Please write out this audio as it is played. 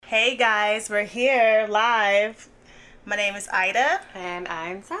Hey guys, we're here live. My name is Ida. And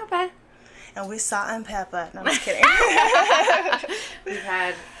I'm Saba. And we're Salt and Pepper. No, I'm just kidding. We've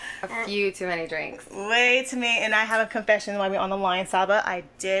had a few too many drinks. Way too many. And I have a confession while we're on the line, Saba. I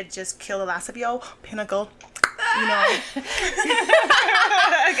did just kill the last of your pinnacle. You know.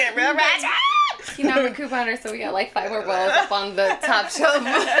 Get real ratchet. You know, I'm a couponer, so we got like 5 more bottles up on the top shelf.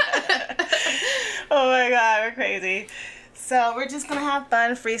 Oh my god, we're crazy. So we're just gonna have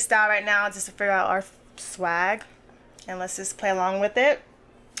fun, freestyle right now, just to figure out our swag, and let's just play along with it.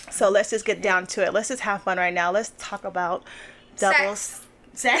 So let's just get down to it. Let's just have fun right now. Let's talk about doubles.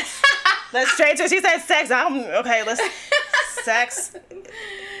 Sex. Let's straight to it. She said sex. Sex.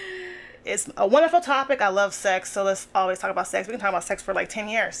 It's a wonderful topic. I love sex, so let's always talk about sex. We can talk about sex for like 10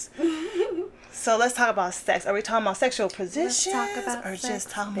 years. So let's talk about sex. Are we talking about sexual positions? Let's talk about or sex, just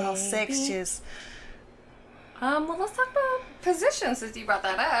talking about sex? Just well, let's talk about positions since you brought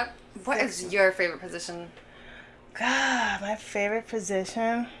that up. What is your favorite position? God, my favorite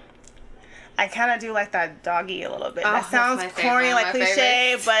position. I kind of do like that doggy a little bit. Oh, that sounds corny, like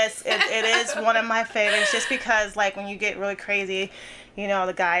cliche, favorites. but it is one of my favorites. Just because, like, when you get really crazy, you know,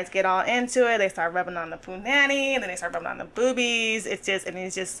 the guys get all into it. They start rubbing on the punani, and then they start rubbing on the boobies. It's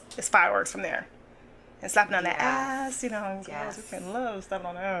fireworks from there. And slapping on the ass, you know. Girls who can love slapping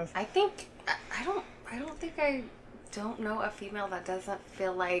on the ass. I think I don't know a female that doesn't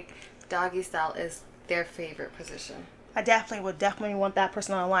feel like doggy style is their favorite position. I definitely want that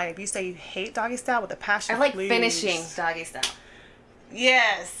person on the line. If you say you hate doggy style with a passion, I like please. finishing doggy style.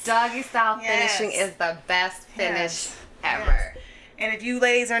 Yes. Doggy style finishing is the best finish ever. Yes. And if you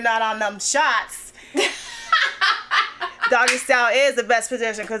ladies are not on them shots, doggy style is the best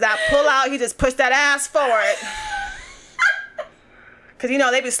position, because that pull out, you just push that ass forward. Because, you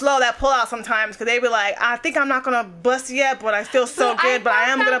know, they be slow, that pull out sometimes, because they be like, I think I'm not going to bust yet, but I feel so good, but I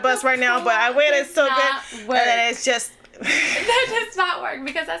am going to bust right now, but I waited so good. Work. And then it's just... That does not work,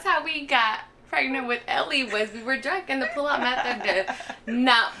 because that's how we got pregnant with Ellie, was we were drunk and the pull-out method did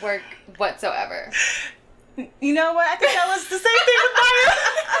not work whatsoever. You know what? I think that was the same thing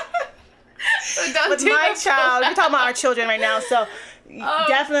with my child. We're talking about our children right now, so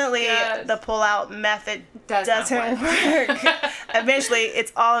definitely the pull-out method doesn't work. Eventually,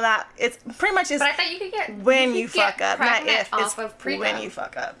 it's all that. It's pretty much But I thought you could get when you fuck up, not if. It's of when you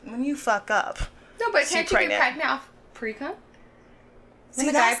fuck up. When you fuck up. No, but can't you get pregnant off pre-cum? When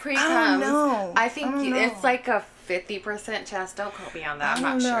the guy pre-comes, I don't know. I think it's like a 50% chance. Don't quote me on that. I'm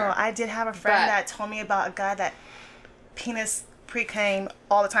not sure. I did have a friend that told me about a guy that penis pre-came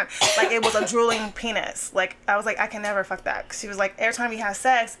all the time. Like, it was a drooling penis. Like, I was like, I can never fuck that. She was like, every time we have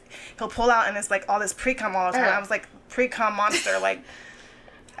sex, he'll pull out and it's like all this pre-cum all the time. I was like, pre-cum monster. Like,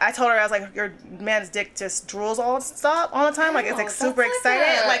 I told her, I was like, your man's dick just drools all the time. Like, it's like super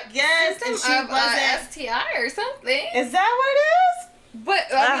excited. Like, yes. And she wasn't STI or something. Is that what it is?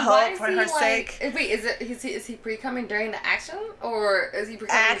 But I hope for her sake. Wait, is he pre-coming during the action, or is he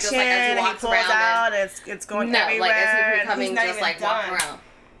pre-coming just like he as he walks pulls around? Out, it's going everywhere. Like is he pre-coming just like walking around?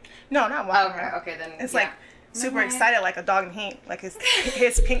 No, not walking around. Okay, then it's like super excited, like a dog in heat. Like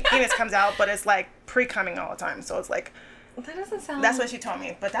his pink penis comes out, but it's like pre-coming all the time. So it's like. That doesn't sound. That's what she told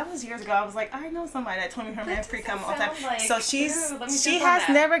me, but that was years ago. I was like, I know somebody that told me her man pre-cum all the time. Like, so she has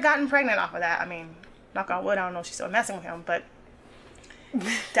never gotten pregnant off of that. I mean, knock on wood. I don't know if she's still messing with him, but.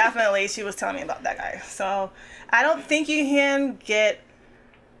 Definitely, she was telling me about that guy. So, I don't think you can get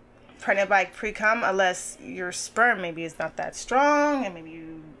pregnant by pre-cum unless your sperm maybe is not that strong, and maybe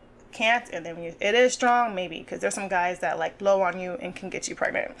you can't, and then when it is strong, maybe, because there's some guys that like blow on you and can get you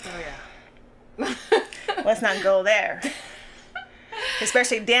pregnant. Oh yeah. Let's not go there.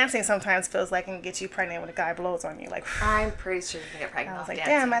 Especially dancing sometimes feels like it can get you pregnant when a guy blows on you. Like, I'm pretty sure you can get pregnant. I was like,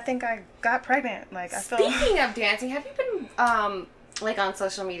 dancing. damn, I think I got pregnant. Like, I feel. Speaking of dancing, have you been like on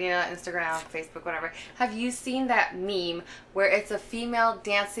social media, Instagram, Facebook, whatever, have you seen that meme where it's a female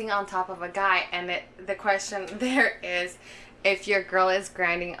dancing on top of a guy, and the question there is, if your girl is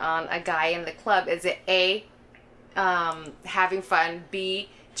grinding on a guy in the club, is it A, having fun, B,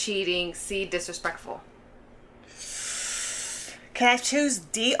 cheating, C, disrespectful? Can I choose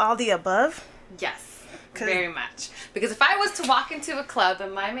D, all the above? Yes. Very much. Because if I was to walk into a club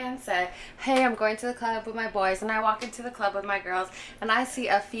and my man said, hey, I'm going to the club with my boys, and I walk into the club with my girls, and I see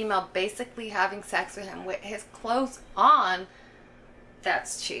a female basically having sex with him with his clothes on,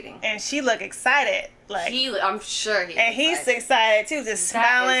 that's cheating. And she look excited. Like, I'm sure he's and he's excited too, just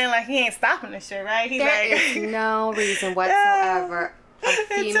smiling like he ain't stopping this shit, right? There is no reason whatsoever a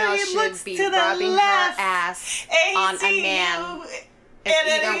female should be rubbing her ass on a man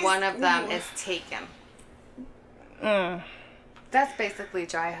if either one of them is taken. That's basically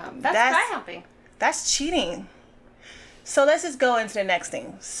dry hump. That's dry humping. That's cheating. So let's just go into the next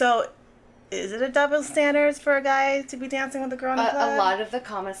thing. So is it a double standards for a guy to be dancing with a girl in the club? A lot of the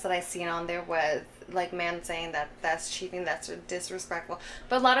comments that I seen on there was like men saying that that's cheating, that's disrespectful.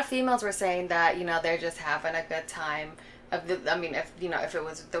 But a lot of females were saying that, you know, they're just having a good time. If it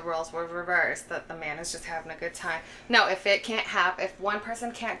was the roles were reversed, that the man is just having a good time. No, if one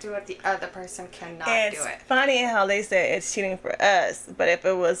person can't do it, the other person cannot do it. It's funny how they say it's cheating for us, but if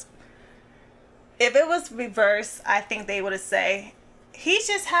it was reversed, I think they would have say, he's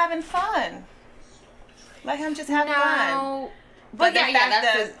just having fun. Let him just have fun. But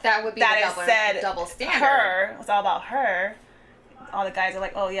that would be the double standard. It's all about her. All the guys are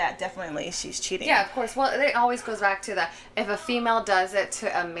like, oh yeah, definitely she's cheating. Yeah, of course. Well, it always goes back to if a female does it to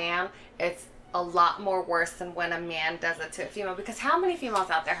a man, it's a lot more worse than when a man does it to a female. Because how many females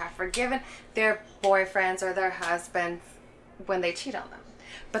out there have forgiven their boyfriends or their husbands when they cheat on them?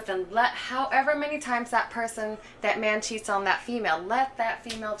 But then however many times that man cheats on that female, let that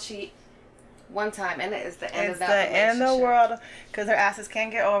female cheat one time, and it is the end of that relationship. It's the end of the world, because their asses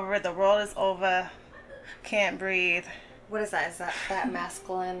can't get over it. The world is over. Can't breathe. What is that? Is that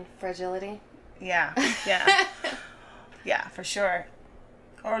masculine fragility? Yeah. Yeah, for sure.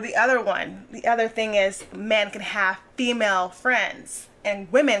 Or the other one. The other thing is men can have female friends and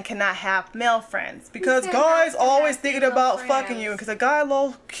women cannot have male friends. Because guys always thinking about fucking you. Because a guy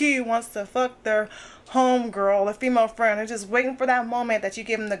low key wants to fuck their homegirl, a female friend. They're just waiting for that moment that you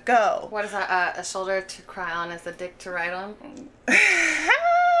give him the go. What is that? A shoulder to cry on is a dick to ride on?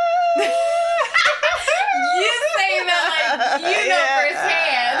 You say that like you know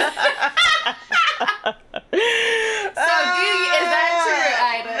firsthand. So is that true,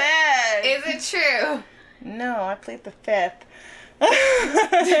 Ida? Man. Is it true? No, I plead the fifth. No,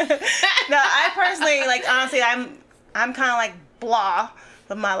 I personally, like, honestly, I'm kind of like blah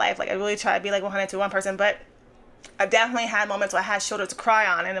with my life. Like, I really try to be like 100 to one person, but I've definitely had moments where I had shoulder to cry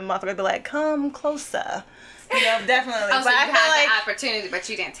on, and the motherfucker be like, "Come closer." You know, definitely. Oh, so but you had the opportunity, but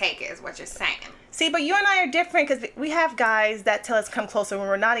you didn't take it, is what you're saying. See, but you and I are different because we have guys that tell us come closer when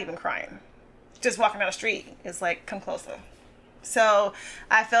we're not even crying. Just walking down the street, it's like, come closer. So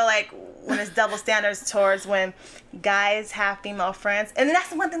I feel like when it's double standards towards when guys have female friends, and that's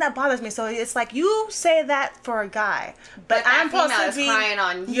the one thing that bothers me. So it's like you say that for a guy, but I'm supposed to be crying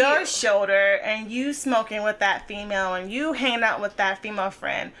on your shoulder and you smoking with that female and you hanging out with that female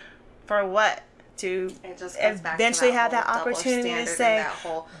friend for what? To eventually have that opportunity to say,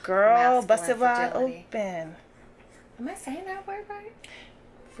 girl, bust it wide open. Am I saying that word right?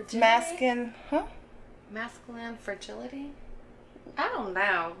 Masculine, huh? Masculine fragility? I don't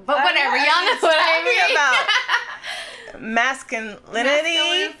know. But whatever, y'all know what I mean. About masculinity.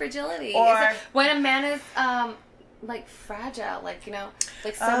 Masculine fragility. Or when a man is like fragile, like, you know,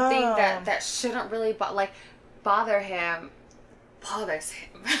 like something that shouldn't really bother him bothers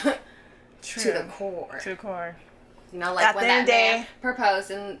him. True. To the core. To the core. You know, like when that man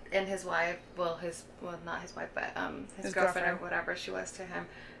proposed and his wife, not his wife, but his girlfriend or whatever she was to him,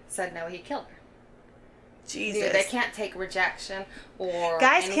 said no, he killed her. Jesus. Dude, they can't take rejection or...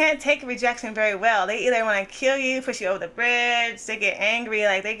 Guys can't take rejection very well. They either want to kill you, push you over the bridge, they get angry,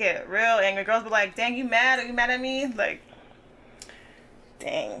 like they get real angry. Girls be like, dang, you mad? Are you mad at me? Like,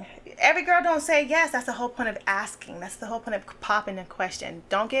 dang. Every girl don't say yes. That's the whole point of asking. That's the whole point of popping a question.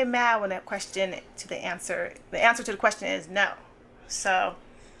 Don't get mad when the answer to the question is no. So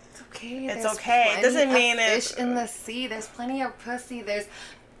it's okay. It's okay. It doesn't mean it's fish in the sea. There's plenty of pussy. There's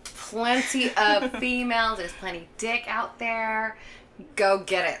plenty of females. There's plenty dick out there. Go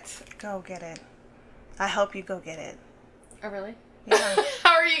get it. Go get it. I hope you go get it. Oh really? Yeah.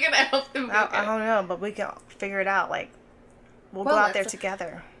 How are you gonna help them? I don't know, but we can figure it out. Like we'll go out there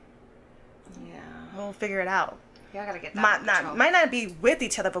together. Yeah. We'll figure it out. Y'all gotta get that. Might not be with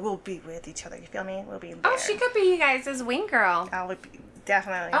each other, but we'll be with each other. You feel me? We'll be there. Oh, she could be you guys' wing girl. I would be,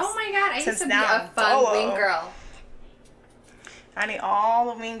 definitely. Oh my god, I used to be a fun wing girl. I need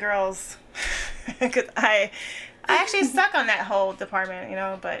all the wing girls. Because I actually suck on that whole department, you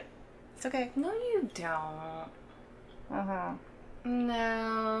know, but it's okay. No, you don't. Uh-huh.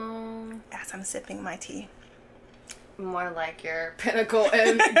 No. As I'm sipping my tea. More like your Pinnacle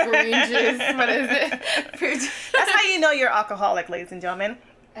and green juice. What is it? That's how you know you're alcoholic, ladies and gentlemen.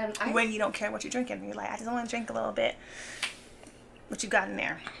 When you don't care what you're drinking. You're like, I just want to drink a little bit. What you got in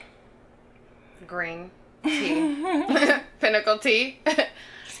there? Green tea. Pinnacle tea.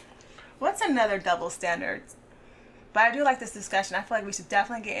 What's another double standard? But I do like this discussion. I feel like we should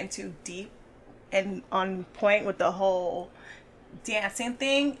definitely get into deep and on point with the whole dancing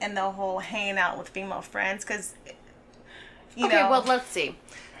thing and the whole hanging out with female friends. Because you okay, know. well, let's see.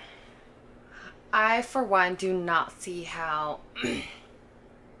 I, for one, do not see how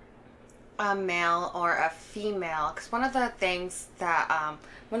a male or a female, because one of the things that,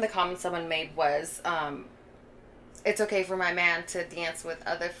 one of the comments someone made was, it's okay for my man to dance with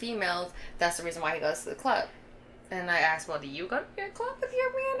other females. That's the reason why he goes to the club. And I asked, well, do you go to your club with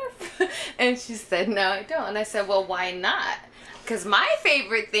your man? And she said, no, I don't. And I said, well, why not? Because my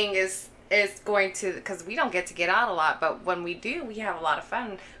favorite thing is going to, because we don't get to get out a lot, but when we do, we have a lot of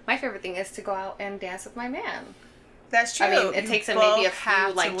fun. My favorite thing is to go out and dance with my man. That's true. I mean, it takes him maybe a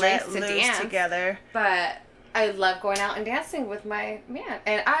few like drinks to dance together. But I love going out and dancing with my man.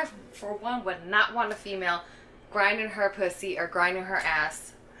 And I, for one, would not want a female grinding her pussy or grinding her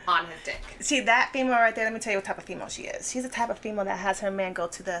ass on his dick. See, that female right there, let me tell you what type of female she is. She's the type of female that has her man go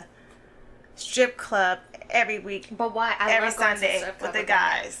to the strip club every week. But why? Every Sunday with the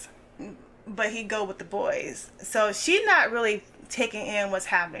guys. But he go with the boys. So she's not really taking in what's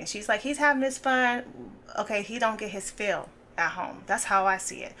happening. She's like, he's having his fun. Okay, he don't get his fill at home. That's how I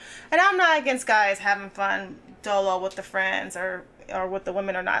see it. And I'm not against guys having fun dolo with the friends or with the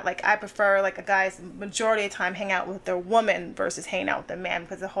women or not. Like, I prefer, like, a guy's majority of the time hang out with their woman versus hanging out with the man,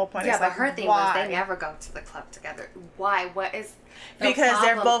 because the whole point is, but like, her thing why? was they never go to the club together. Why? What is the because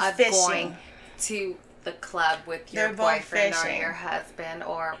they're problem both of fishing going to the club with your They're both boyfriend or fishing. your husband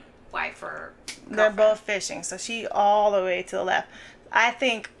or wife or girlfriend? They're both fishing. So she all the way to the left. I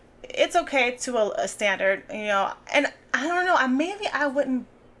think it's okay to a standard, you know, and I don't know, maybe I wouldn't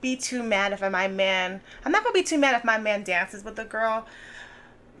be too mad if I'm not gonna be too mad if my man dances with a girl.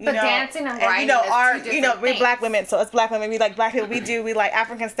 But dancing and grinding is two different we're things. black women, so it's black women. We like black people. We like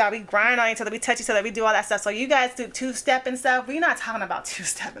African style. We grind on each other. We touch each other. We do all that stuff. So you guys do two-step and stuff. We're not talking about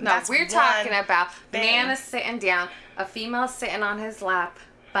two-step. No, we're talking about thing. man is sitting down, a female sitting on his lap,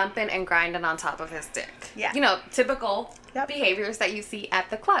 bumping and grinding on top of his dick. Yeah. You know, typical Yep. behaviors that you see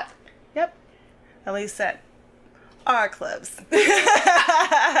at the club. Yep. At least at our clubs.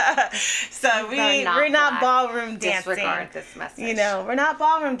 So we're not ballroom dancing. Disregard this message. You know, we're not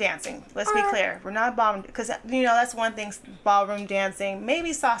ballroom dancing. Let's be clear. We're not ballroom, because, you know, that's one thing, ballroom dancing.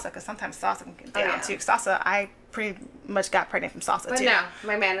 Maybe salsa, because sometimes salsa can get down too. Salsa, I pretty much got pregnant from salsa But too. no,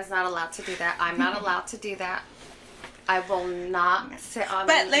 my man is not allowed to do that. I'm not allowed to do that. I will not sit on.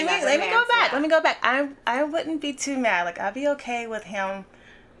 But let me go back. lap. Let me go back. I wouldn't be too mad. Like, I'd be okay with him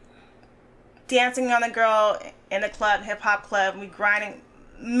dancing on a girl in a club, hip hop club, we grinding,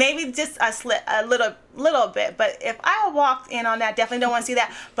 maybe just a little bit. But if I walked in on that, definitely don't want to see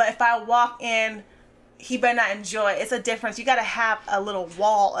that. But if I walk in, he better not enjoy it. It's a difference. You got to have a little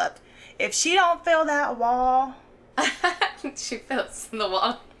wall up. If she don't feel that wall, she feels the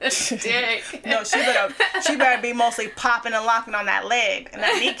wall. Dick. no, she better be mostly popping and locking on that leg and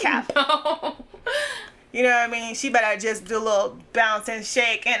that kneecap. No. You know what I mean? She better just do a little bounce and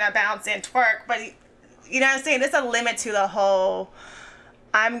shake and a bounce and twerk. But you know what I'm saying? There's a limit to the whole,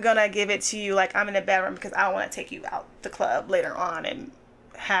 I'm going to give it to you like I'm in the bedroom because I want to take you out the club later on and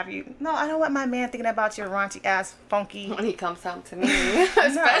have you. No, I don't want my man thinking about your raunchy ass funky. When he comes home to me,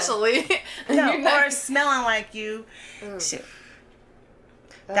 especially. No, or smelling like you. Shit.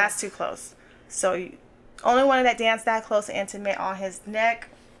 That's too close. So, only one that danced that close and intimate on his neck,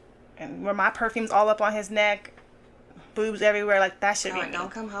 and where my perfume's all up on his neck, boobs everywhere, like that should be me. Don't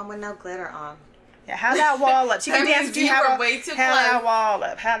come home with no glitter on. Yeah, have that wall up. She can dance if you have that wall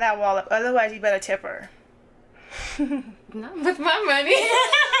up. Have that wall up. Otherwise, you better tip her. Not with my money.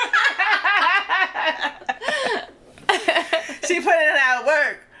 She put in that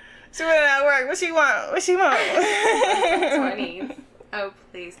work. What she want? 20s. Oh,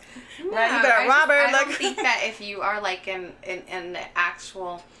 please. No, right, you better rob her. I don't think that if you are like in an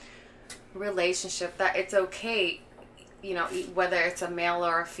actual relationship that it's okay, you know, whether it's a male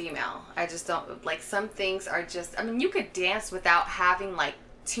or a female. I just don't, like, some things are just, I mean, you could dance without having like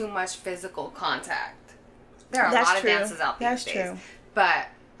too much physical contact. There are a lot of dances out these days. That's true. But,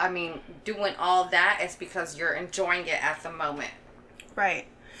 I mean, doing all that is because you're enjoying it at the moment. Right.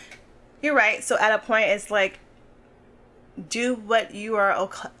 You're right. So at a point, it's like, do what you are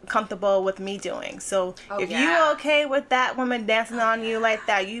comfortable with me doing. So if you're okay with that woman dancing on you like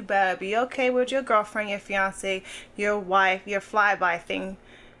that, you better be okay with your girlfriend, your fiance, your wife, your flyby thing,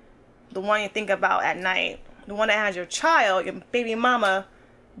 the one you think about at night, the one that has your child, your baby mama,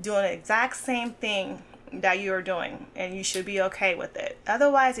 doing the exact same thing that you are doing, and you should be okay with it.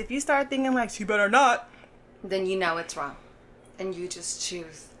 Otherwise, if you start thinking like she better not, then you know it's wrong, and you just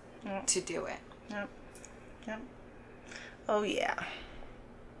choose to do it. Yep. Oh yeah.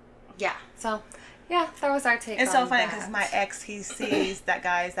 Yeah. So, yeah, that was our take. It's so funny because my ex, he sees that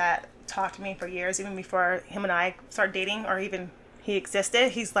guys that talked to me for years, even before him and I started dating, or even he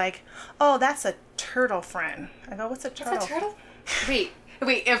existed. He's like, "Oh, that's a turtle friend." I go, "What's a turtle?" What's a turtle? Wait.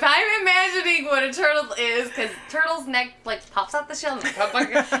 If I'm imagining what a turtle is, because turtle's neck like pops out the shell, is that what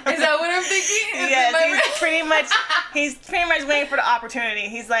I'm thinking? Yes, he's pretty much waiting for the opportunity.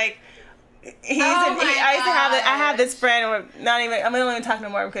 He's like, I have this friend, or I'm not even talking no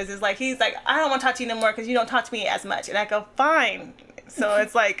more, because it's like, he's like, "I don't want to talk to you no more because you don't talk to me as much," and I go, "Fine." So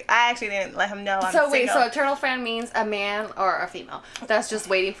it's like, I actually didn't let him know I'm single. So a turtle friend means a man or a female that's just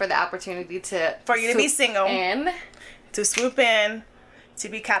waiting for the opportunity for you to be single, to swoop in, to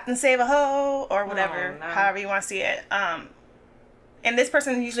be Captain Save-A-Ho, or whatever, however you want to see it. And this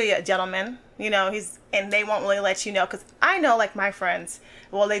person is usually a gentleman, and they won't really let you know, because I know, like, my friends,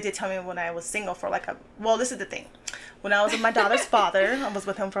 well, they did tell me when I was single for this is the thing. When I was with my daughter's father, I was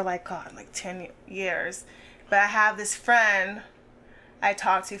with him for 10 years. But I have this friend I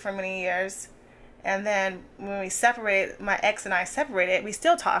talked to for many years, and then when we separated, my ex and I separated, we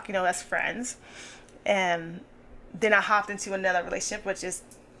still talk, as friends. And then I hopped into another relationship, which is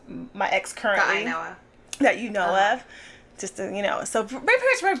my ex currently. That you know of. Just to, so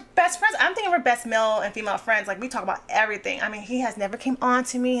we're best friends. I'm thinking we're best male and female friends. Like, we talk about everything. I mean, he has never came on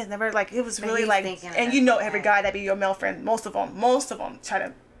to me. Has never, it was really and every guy that be your male friend, most of them try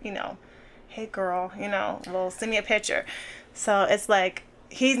to, "Hey girl, well, send me a picture." So it's like,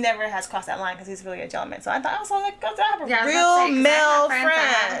 he never has crossed that line because he's really a gentleman. So I thought, I have a real male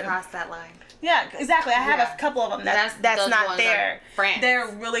friend. Crossed that line. Yeah, exactly. I have a couple of them that's not there. They're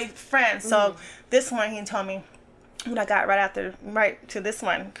really friends. So this one, he told me, when I got right to this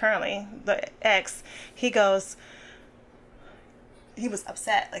one currently, the ex, he was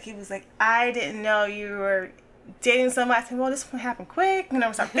upset. Like, he was like, "I didn't know you were dating somebody." I said, "Well, this one happened quick. We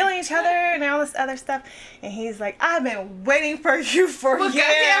started feeling each other and all this other stuff." And he's like, "I've been waiting for you for years."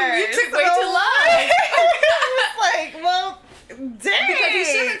 Goddamn, you took way too long. Like, well, dang. Because he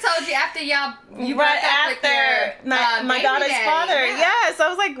should have told you after you right after my daughter's father. Yeah. So I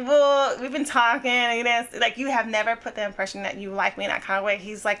was like, "Well, we've been talking, and you have never put the impression that you like me in that kind of way."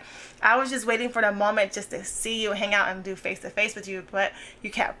 He's like, "I was just waiting for the moment just to see you, hang out, and do face to face with you, but you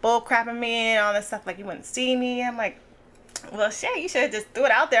kept bull crapping me and all this stuff, like you wouldn't see me." I'm like, "Well, shit, you should have just threw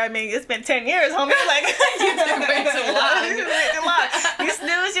it out there. I mean, it's been 10 years, homie. Like, you did way too long. You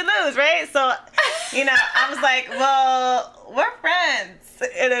snooze, you lose, right?" So, I was like, "Well, we're friends,"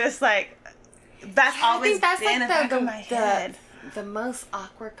 and it's like, that's always been in the back of my head. The most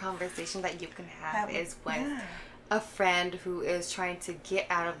awkward conversation that you can have is with a friend who is trying to get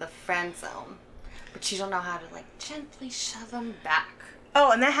out of the friend zone, but you don't know how to gently shove them back.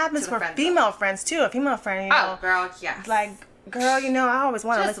 Oh, and that happens for female friends too. A female friend, Oh, girl, yes. Like, "Girl, I always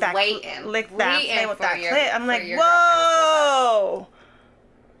want to lick that play with that clit." I'm like, "Whoa."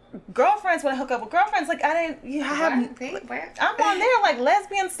 Girlfriends want to hook up with girlfriends. Like, I'm on there,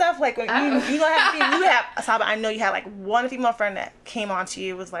 lesbian stuff. Like, you don't have to be. I know you had one female friend that came on to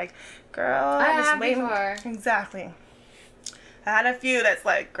you, was like, "Girl, I was waiting." Before. Exactly. I had a few that's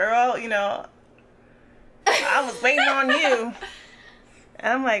like, "Girl, I was waiting on you."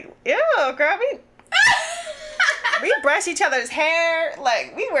 And I'm like, "Ew, girl, we brush each other's hair,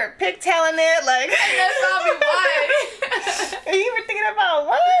 we were pigtailing it, That's probably why. You were thinking about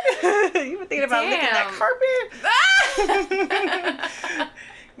what? You were thinking about licking that carpet?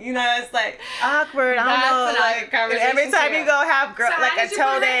 It's awkward. I don't know. Every time you go have a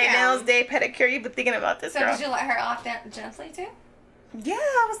toe day, nails day, pedicure, you've been thinking about this girl. So did you let her off gently too? Yeah,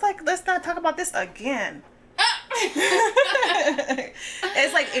 I was like, let's not talk about this again.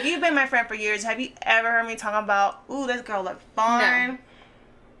 It's like, if you've been my friend for years, have you ever heard me talking about, "Ooh, this girl looked fine"?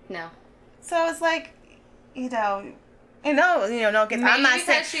 No. So it's like, no, Maybe I'm not because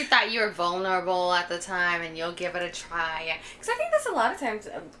saying she thought you were vulnerable at the time, and you'll give it a try. Because I think that's a lot of times.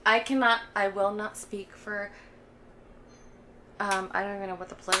 I will not speak for. I don't even know what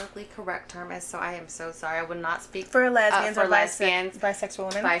the politically correct term is, so I am so sorry. I would not speak for lesbians or lesbians, bisexual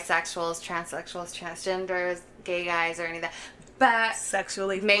women, bisexuals, transsexuals, transgenders, gay guys, or any of that. But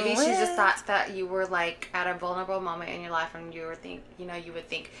sexually maybe fluid. She just thought that you were at a vulnerable moment in your life, and you would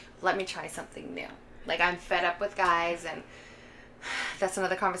think, "Let me try something new." I'm fed up with guys, and that's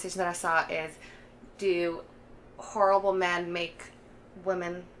another conversation that I saw is, do horrible men make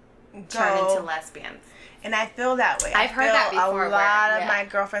women turn into lesbians? And I feel that way. I've heard that before. A lot of my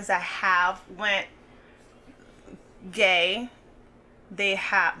girlfriends that went gay, they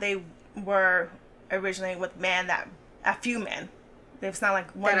were originally with a few men. It's not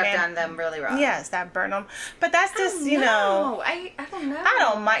like one that man have done them really wrong. Yes, that burn them. But that's just, I don't know. I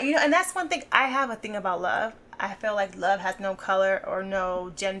don't mind. And that's one thing. I have a thing about love. I feel like love has no color or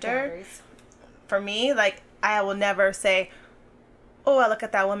no gender. Boundaries. For me, like, I will never say, oh, I look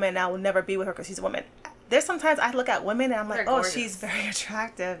at that woman and I will never be with her because she's a woman. There's sometimes I look at women and I'm like, They're oh, gorgeous. she's very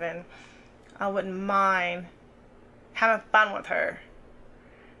attractive and I wouldn't mind having fun with her.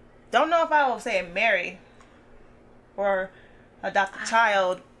 Don't know if I will say marry or adopt a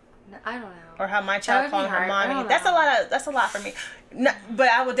child No, I don't know. or have my That child would calling be her hard. I mommy. don't That's a lot for me. No, but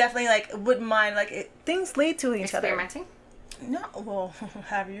I would definitely wouldn't mind things lead to each other. Experimenting? No, well,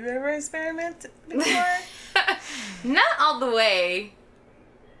 have you ever experimented before? Not all the way.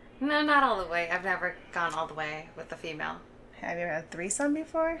 No, not all the way. I've never gone all the way with a female. Have you ever had a threesome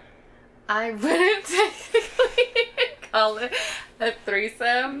before? I wouldn't technically call it a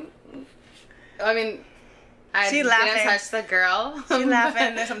threesome. I mean, I She didn't laughing. touch the girl. She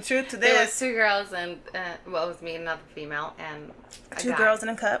laughing. There's some truth to There was this. 2 girls and, it was me and another female and a 2 guy. girls in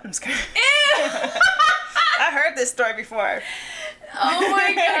a cup. I'm scared. Ew! I heard this story before. Oh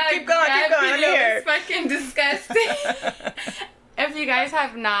my god. Keep going, that keep going, let me video hear is fucking disgusting. If you guys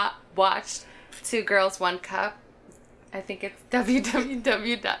have not watched 2 Girls, 1 Cup, I think it's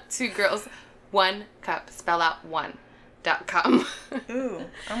www.2girls1cup, spell out one.com. Ooh,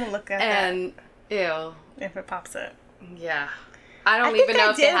 I'm gonna look at And, ew. that if it pops up. Yeah. I don't think even know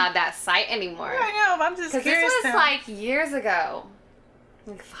I if they did. had that site anymore. I know, but I'm just Because curious. this was now. like years ago.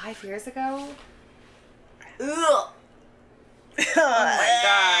 Like 5 years ago? Ugh. Oh my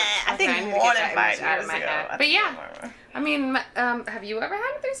god. I think Okay, need to more get than that 5 image out years of my ago. head. I But think yeah. more. I mean, have you ever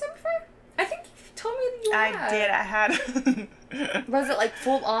had a threesome before? I think you told me that you I had. did. I had. Was it like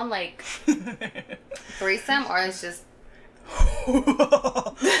full on like threesome or it's just My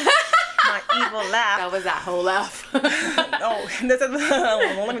evil laugh. that was that whole laugh? Oh, this is,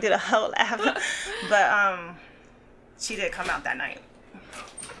 let me do the whole laugh. But she did come out that night.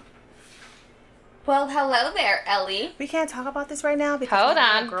 Well, hello there, Ellie. We can't talk about this right now because Hold my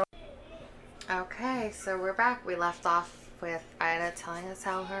on. little girl- Okay, so we're back. We left off with Ida telling us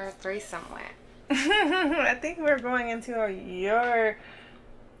how her threesome went. I think we're going into your.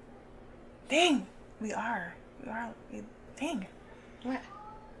 Dang, we are. Dang. What?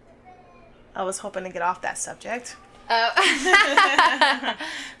 I was hoping to get off that subject, Oh.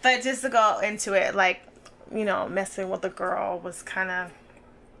 but just to go into it, messing with a girl was kind of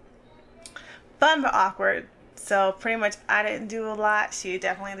fun but awkward. So pretty much, I didn't do a lot. She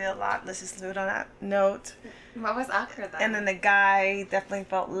definitely did a lot. Let's just leave it on that note. What was awkward though? And then the guy definitely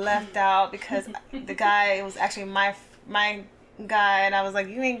felt left out because the guy was actually my guy, and I was like,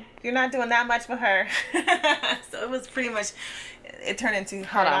 you're not doing that much for her. So it was pretty much, it turned into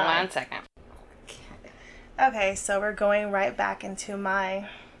Hold on on. 1 second. Okay, so we're going right back into my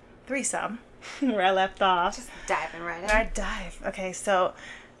threesome where I left off. Just diving right in. I dive. Okay, so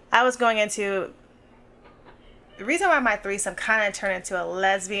I was going into the reason why my threesome kind of turned into a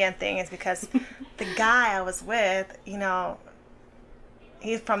lesbian thing is because the guy I was with,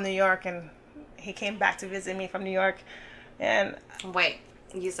 he's from New York and he came back to visit me from New York, and Wait,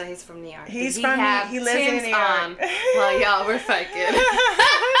 you said he's from New York. He's Did from- have he lives in Tim's New York. on while y'all were fucking.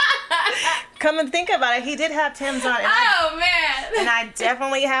 come and think about it, he did have Tim's on, and Oh man! and I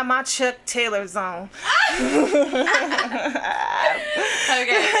definitely had my Chuck Taylors on.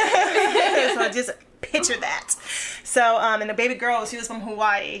 Okay. So just picture that. So, and the baby girl, she was from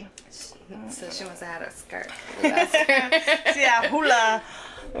Hawaii. So she must have had a skirt. Yeah, hula,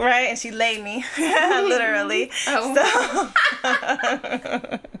 right? And she laid me, literally. Oh.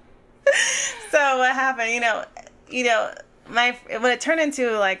 So what happened? What it turned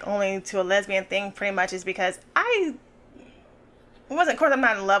into only to a lesbian thing, pretty much, is because I wasn't. Of course, I'm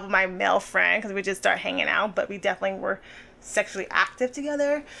not in love with my male friend because we just start hanging out, but we definitely were sexually active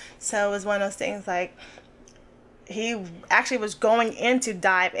together. So it was one of those things he actually was going in to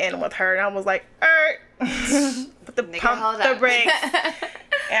dive in with her, and I was like, put the pump the brakes,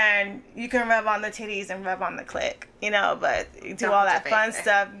 and you can rub on the titties and rub on the clit, but you do Don't all put that your fun face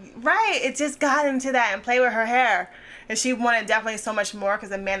there. stuff, right? It just got into that and play with her hair, and she wanted definitely so much more because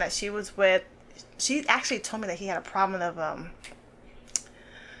the man that she was with, she actually told me that he had a problem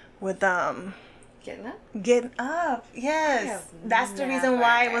with Getting up? getting up. Yes, have that's the reason never.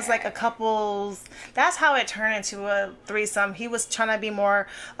 why it was like a couple's. That's how it turned into a threesome. He was trying to be more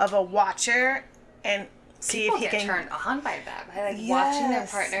of a watcher and see People if he get can. turned on by that, by watching their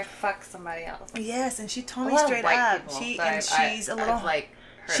Yes. partner fuck somebody else. Yes, and she told A me lot of straight white up. people She's that a little. I've, heard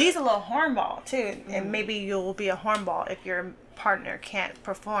She's of. a little hornball too, and maybe you'll be a hornball if your partner can't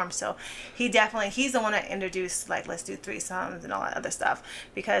perform. So he's the one that introduced, like, let's do threesomes and all that other stuff,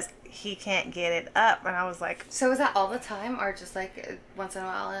 because he can't get it up. And I was like, so is that all the time, or just like once in a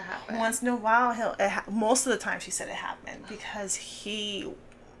while it happens? Once in a while, most of the time she said it happened, because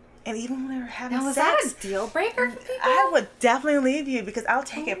and even when they were having now, was sex, that a deal breaker for people? I would definitely leave you, because I'll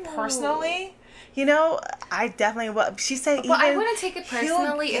take it personally. You know, I definitely would. She said, well, I wouldn't take it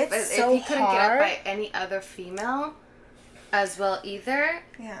personally if he couldn't get up by any other female as well either.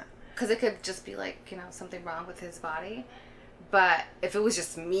 Yeah. Because it could just be like, you know, something wrong with his body. But if it was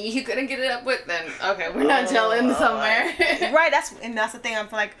just me he couldn't get it up with, then okay, we're not gelling somewhere. Right, that's the thing. I'm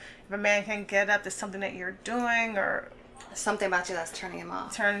like, if a man can't get up, there's something that you're doing, or something about you that's turning him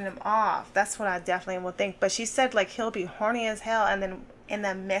off. That's what I definitely would think. But she said, like, he'll be horny as hell, and then in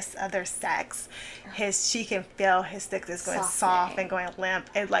the midst of their sex, she can feel his dick is going soft and going limp,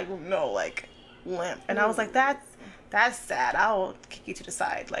 and like limp. And I was like, that's sad. I will kick you to the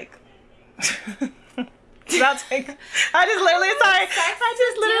side, like. I just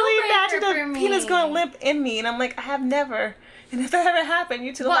literally imagined a penis going limp in me, and I'm like, I have never. And if that ever happened,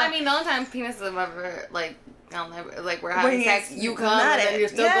 you to the left. Well, I mean, the only time penises have ever, like, I'll never, like, we're having sex, you come, and then you're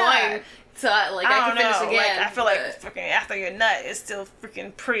still going. So, like, I can finish again. Like, I feel like freaking after your nut, it's still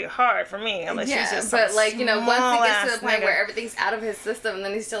freaking pretty hard for me. Unless she's just but, like, you know, once it gets to the point where everything's out of his system, and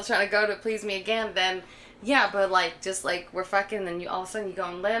then he's still trying to go to please me again, then, yeah, but, like, just, like, we're fucking, and then all of a sudden you go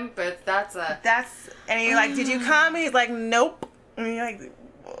and limp, but and you're like, did you come? He's like, nope. And you're like,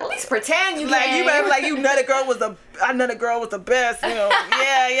 at least pretend you like can. You better like you nut a girl was the best, you know.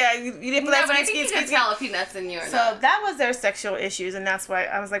 Yeah. You didn't feel that. But I think you can tell if he nuts in you or not. So that was their sexual issues, and that's why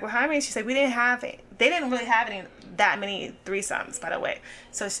I was like, well, how many? She said they didn't really have that many threesomes, by the way.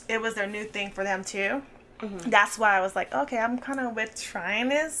 So it was their new thing for them too. Mm-hmm. That's why I was like, okay, I'm kind of with trying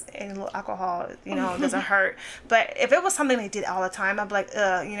this, and a little alcohol, you know, doesn't hurt. But if it was something they did all the time, I'd be like,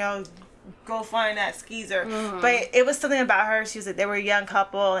 you know, go find that skeezer. Mm-hmm. But it was something about her. She was like, they were a young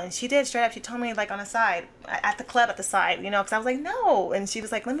couple, and she did straight up. She told me, like, on the side, at the club at the side, you know, because I was like, no. And she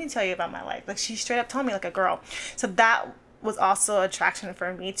was like, let me tell you about my life. Like, she straight up told me like a girl. So that was also attraction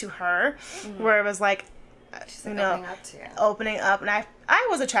for me to her, mm-hmm. where it was like, she's like, opening up, and I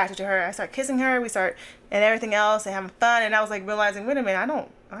was attracted to her. I started kissing her. We started and everything else and having fun. And I was like realizing, wait a minute, I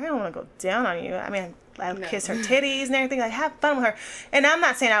don't want to go down on you. I mean, I kiss her titties and everything. Like, have fun with her. And I'm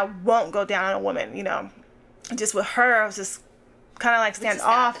not saying I won't go down on a woman. You know, just with her, I was just kind of like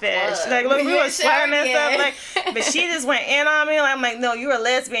standoffish. Like, look, we were sweating and stuff. Like, but she just went in on me. Like, I'm like, no, you're a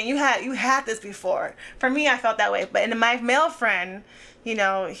lesbian. You had this before. For me, I felt that way. But in my male friend, you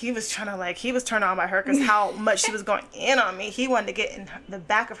know, he was trying to, like, he was turned on by her because how much she was going in on me. He wanted to get in the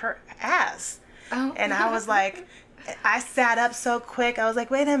back of her ass. Oh. And I was like, I sat up so quick. I was like,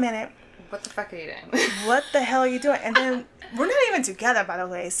 wait a minute. What the fuck are you doing? What the hell are you doing? And then we're not even together, by the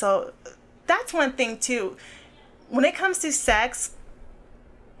way. So that's one thing, too. When it comes to sex,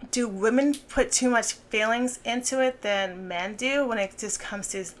 do women put too much feelings into it than men do when it just comes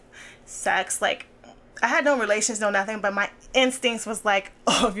to sex? Like, I had no relations, no nothing, but my instincts was like,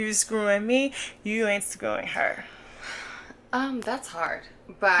 oh, if you're screwing me, you ain't screwing her. That's hard.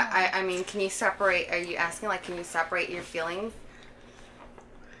 But, I mean, can you separate, are you asking, like, can you separate your feelings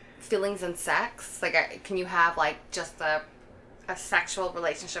and sex? Like, can you have, like, just a sexual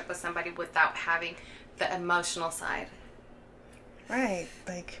relationship with somebody without having the emotional side? Right.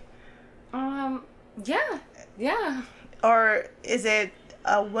 Like, yeah. Or is it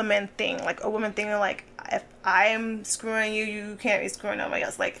a woman thing? Like, a woman thing, like, if I'm screwing you, you can't be screwing nobody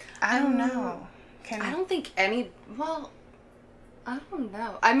else. Like, I don't know. I don't think I don't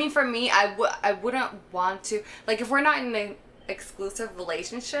know. I mean, for me, I wouldn't want to, like, if we're not in an exclusive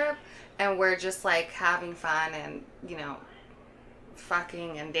relationship and we're just, like, having fun and, you know,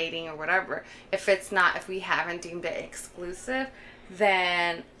 fucking and dating or whatever, if we haven't deemed it exclusive,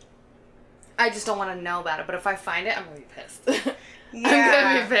 then I just don't want to know about it. But if I find it, I'm going to be pissed. Yeah. I'm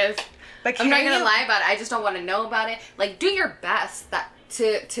going to be pissed. But I'm not going to lie about it. I just don't want to know about it. Like, do your best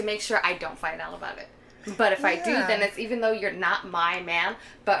to make sure I don't find out about it. But if I do, then it's, even though you're not my man,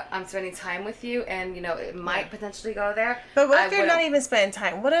 but I'm spending time with you, and, you know, it might potentially go there. But what if you're not even spending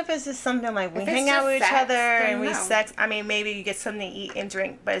time? What if it's just something like we hang out with each other and we sex? I mean, maybe you get something to eat and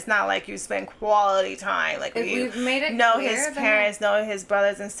drink, but it's not like you spend quality time. Like, we've made it know clear, his parents, know his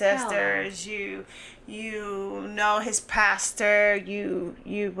brothers and sisters, you know his pastor, you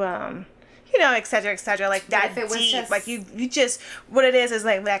know, et cetera, like that deep. Like, you just, what it is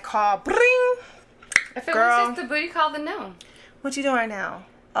like that call, bring. If it was just the booty call, then no. What you doing right now?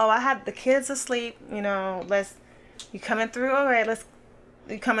 Oh, I had the kids asleep. You know, you coming through? All right, let's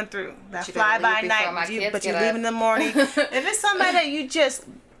you coming through. That You fly better by leave before night, my kids but you get leave up. in the morning. If it's somebody that you just,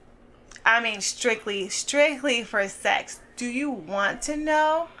 I mean, strictly for sex, do you want to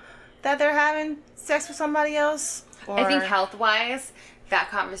know that they're having sex with somebody else? I think health-wise, that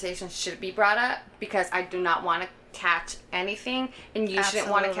conversation should be brought up because I do not want to catch anything, and you shouldn't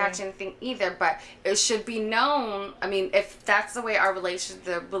want to catch anything either. But it should be known. I mean, if that's the way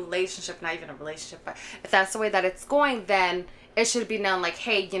the relationship, not even a relationship, but if that's the way that it's going, then it should be known. Like,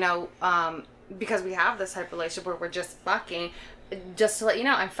 hey, because we have this type of relationship where we're just fucking. Just to let you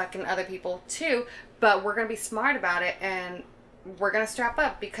know, I'm fucking other people too, but we're gonna be smart about it, and we're gonna strap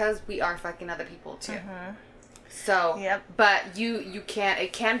up because we are fucking other people too. Mm-hmm. So, yep. But you can't.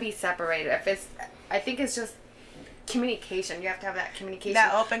 It can be separated. I think it's just communication. You have to have that communication.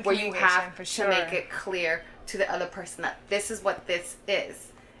 That open where communication, you have for sure. to make it clear to the other person that this is what this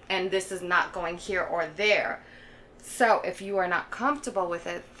is, and this is not going here or there. So if you are not comfortable with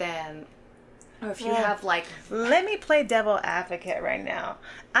it, then, or if you have like, let me play devil advocate right now.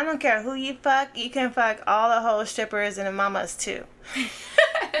 I don't care who you fuck. You can fuck all the whole strippers and the mamas too.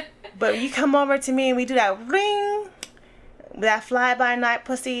 But you come over to me and we do that ring, that fly by night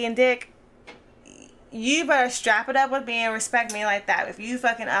pussy and dick. You better strap it up with me and respect me like that. If you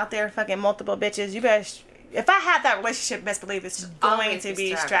fucking out there fucking multiple bitches, you better. If I have that relationship, best believe it's going to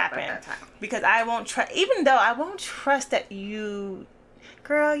be strapping. Because I won't trust. Even though I won't trust that you,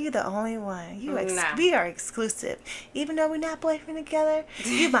 girl, you the only one. We are exclusive. Even though we're not boyfriend together,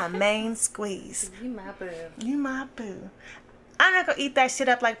 you my main squeeze. You my boo. You my boo. I'm not gonna eat that shit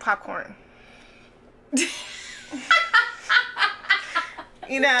up like popcorn.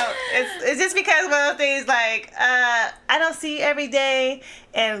 It's just because one of those things like I don't see you every day,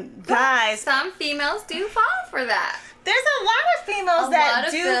 and guys. Some females do fall for that. There's a lot of females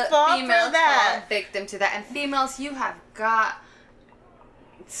that do fall for that. Fall victim to that, and females, you have got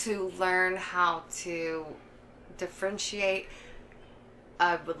to learn how to differentiate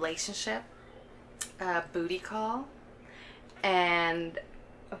a relationship, a booty call, and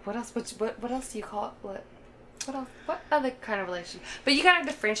what else? What else do you call it? What else? What other kind of relationship? But you gotta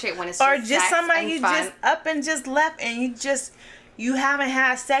differentiate when it's just just sex somebody and you fun. just up and just left, and you haven't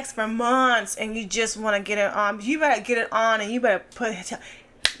had sex for months, and you just want to get it on. You better get it on, and you better put it.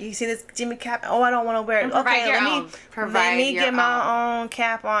 You see this Jimmy cap? Oh, I don't want to wear it. Okay, let me get my own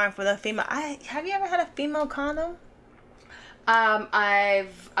cap on for the female. Have you ever had a female condom?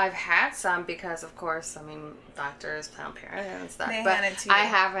 I've had some because, of course, I mean, doctors, Planned Parenthood and stuff. But I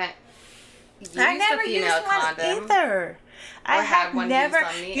haven't used a female condom either. I have one never. Used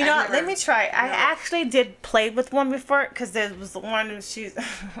on me. You know, let me try. I actually did play with one before because there was the one that she's.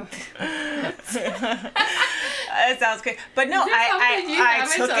 It sounds good, but no,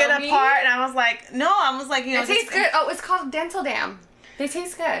 I took it apart and I was like, it tastes good. Oh, it's called Dental Dam. They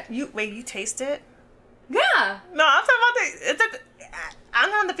taste good. You taste it? Yeah. No, I'm talking about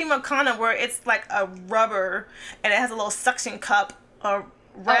I'm on the female condom where it's like a rubber and it has a little suction cup or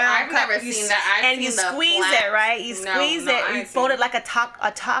round I've never seen that. And you squeeze it, right? You squeeze it. You fold it like a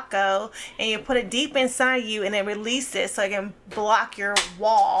taco, and you put it deep inside you, and it releases so it can block your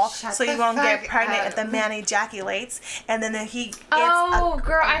wall, so you won't get pregnant if the man ejaculates. And then he gets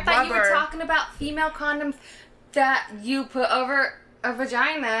girl, I thought you were talking about female condoms that you put over a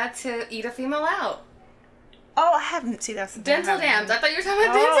vagina to eat a female out. Oh, I haven't. See, that's dental dams. I thought you were talking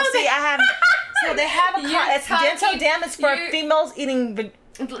about dental dams. See, I haven't. So they have it's dental dam is for females eating.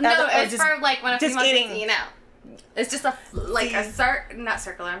 No, it's for like when a female gets eaten out. It's just not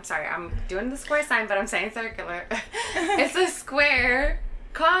circular. I'm sorry, I'm doing the square sign, but I'm saying circular. It's a square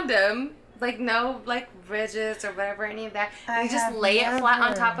condom, like no like ridges or whatever, any of that. You just lay it flat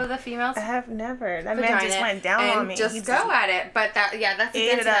on top of the female's. I have never. That man just went down on me. Just go at it. But that's a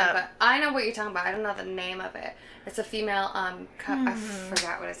dental dam. But I know what you're talking about. I don't know the name of it. It's a female I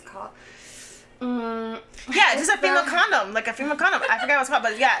forgot what it's called. Yeah, just a female condom, like a female condom. I forgot what it's called,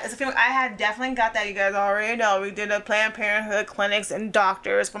 but yeah, it's a female. I had definitely got that. You guys already know. We did a Planned Parenthood clinics and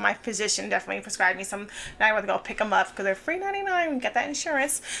doctors, but my physician definitely prescribed me some. Now I want to go pick them up because they're $3.99. Get that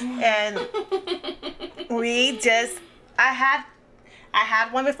insurance, and I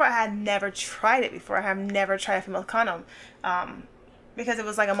had one before. I had never tried it before. I have never tried a female condom, because it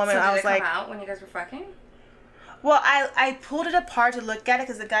was like a moment I was like, come out when you guys were fucking? Well, I pulled it apart to look at it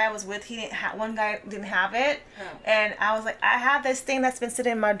because the guy I was with, one guy didn't have it. Oh. And I was like, I have this thing that's been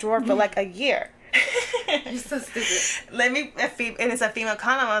sitting in my drawer for like a year. You're so stupid. And it's a female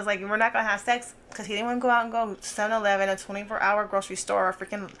condom. I was like, we're not going to have sex because he didn't want to go out and go to 7-Eleven, a 24-hour grocery store, or a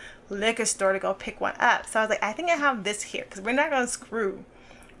freaking liquor store to go pick one up. So I was like, I think I have this here because we're not going to screw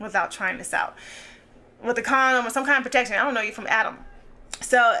without trying this out. With the condom or some kind of protection. I don't know, you're from Adam.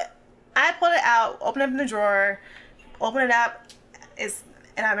 So I pulled it out, opened it up in the drawer, opened it up,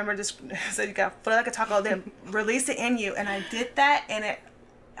 and I remember just, so you gotta put it like a taco, then release it in you. And I did that, and it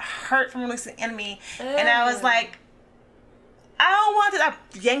hurt from releasing it in me. And I was like, I don't want this. I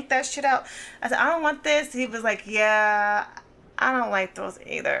yanked that shit out. I said, I don't want this. He was like, yeah, I don't like those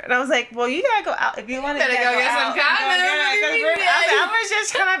either. And I was like, well, you gotta go out. If you want to go get some condoms. I was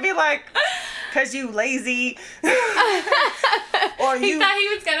just trying to be like, because you lazy. Or you. He thought he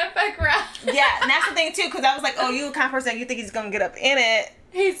was gonna fuck around. Yeah, and that's the thing too, because I was like, oh, you the kind of person you think he's gonna get up in it.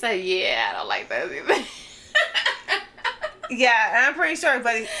 He said, yeah, I don't like those either. Yeah, and I'm pretty sure,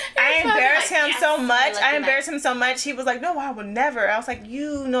 but I embarrassed him so much. I embarrassed nice. him so much. He was like, no, I would never. I was like,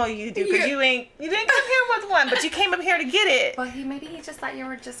 you know you do, because you didn't come here with one, but you came up here to get it. Well, maybe he just thought you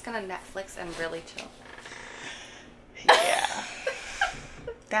were just gonna Netflix and really chill. Yeah.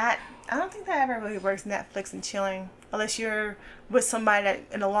 I don't think that ever really works, Netflix and chilling, unless you're with somebody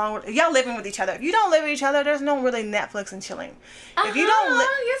that y'all living with each other. If you don't live with each other, there's no really Netflix and chilling. If you don't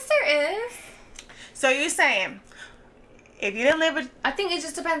yes, there is. So you're saying, if you didn't live with... I think it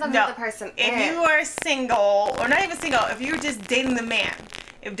just depends on who the person is. If you are single, or not even single, if you're just dating the man,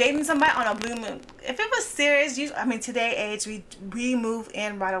 if dating somebody on a blue moon, if it was serious, today age, we move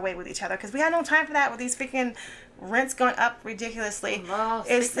in right away with each other, because we had no time for that with these freaking rents going up ridiculously. Well,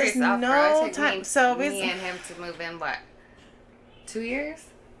 it's no time. So me and him to move in, what, 2 years?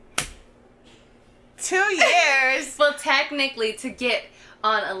 2 years? Well, technically, to get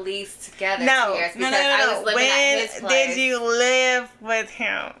on a lease together. No, 2 years, because no. I was living at his place. When did you live with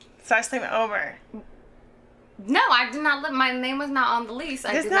him? Start sleeping over. No, I did not live. My name was not on the lease.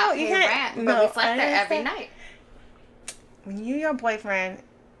 I did not pay rent, but we slept there every night. When you and your boyfriend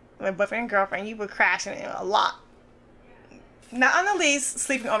and girlfriend, you were crashing a lot. Not on the lease,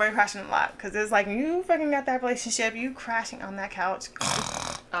 sleeping over and crashing a lot. Because it's like, you fucking got that relationship, you crashing on that couch.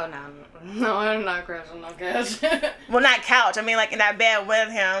 Oh, no, I'm not crashing on couch. Well, not couch. I mean, like, in that bed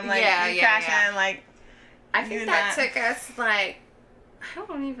with him. Like, crashing, like... I think that took us, like... I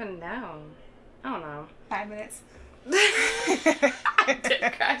don't even know. I don't know. 5 minutes. I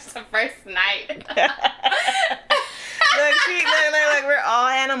did crash the first night. Look, we're all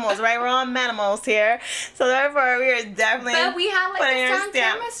animals, right? We're all mammals here. So therefore, we are definitely... But we have, like, a strong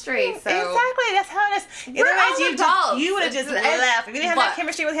chemistry, so... Exactly, that's how it is. We're all adults. You would have just left. If you didn't have that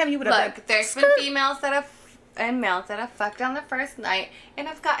chemistry with him, you would have... Look, there's been females and males that have fucked on the first night and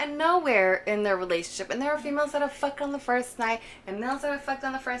have gotten nowhere in their relationship. And there are females that have fucked on the first night and males that have fucked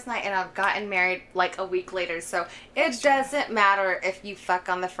on the first night and have gotten married like a week later. So it doesn't matter if you fuck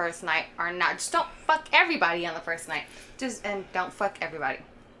on the first night or not. Just don't fuck everybody on the first night. And don't fuck everybody.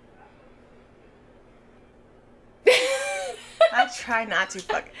 I try not to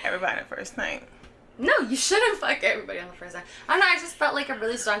fuck everybody on the first night. No, you shouldn't fuck everybody on the first night. I don't know, I just felt like a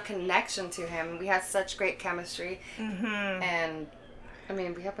really strong connection to him. We had such great chemistry. Mm-hmm. And, I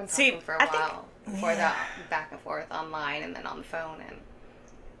mean, we have been talking for a while. Before that, back and forth online and then on the phone. And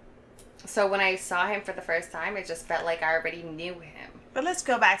so when I saw him for the first time, it just felt like I already knew him. But let's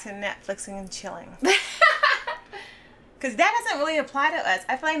go back to Netflixing and chilling. Because that doesn't really apply to us.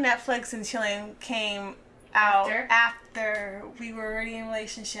 I feel like Netflix and chilling came out after we were already in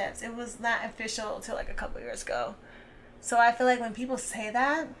relationships. It was not official until like a couple years ago. So I feel like when people say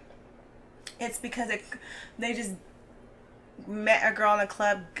that, it's because they just met a girl in a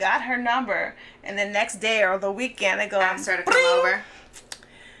club, got her number, and the next day or the weekend they go asked her to come over.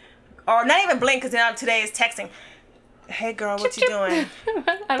 Or not even blink, because now today is texting. Hey girl, what you doing?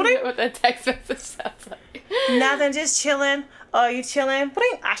 I don't know what that text message sounds like. Nothing, just chilling. Oh, you chilling?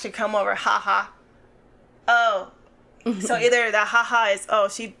 I should come over. Ha ha. Oh. So either the ha ha is, oh,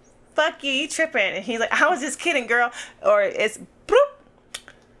 she, fuck you tripping. And he's like, I was just kidding, girl. Or it's, bloop.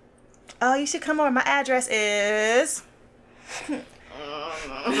 Oh, you should come over. My address is... blase,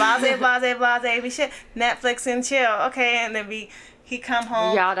 blase, blase. We should Netflix and chill. Okay, and then he come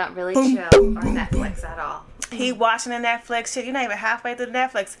home. Y'all don't really chill on Netflix at all. He watching the Netflix shit. You're not even halfway through the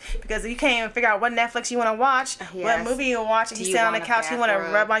Netflix because you can't even figure out what Netflix you want to watch, what movie you watch. He sit on the couch. He want to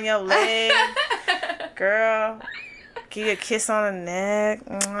rub on your leg, girl. Give you a kiss on the neck.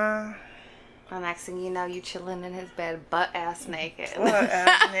 Mwah. The next thing you know, you chilling in his bed, butt ass naked. Butt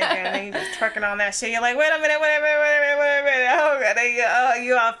ass naked, and then you just twerking on that shit. You're like, wait a minute. Oh, God,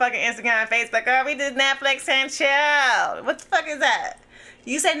 you on fucking Instagram and Facebook. Girl, we did Netflix and chill. What the fuck is that?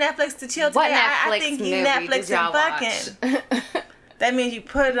 You say Netflix to chill today. What Netflix I think you Netflix and fucking. That means you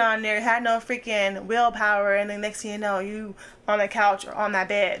put it on there, had no freaking willpower, and the next thing you know, you on the couch or on that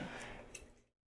bed.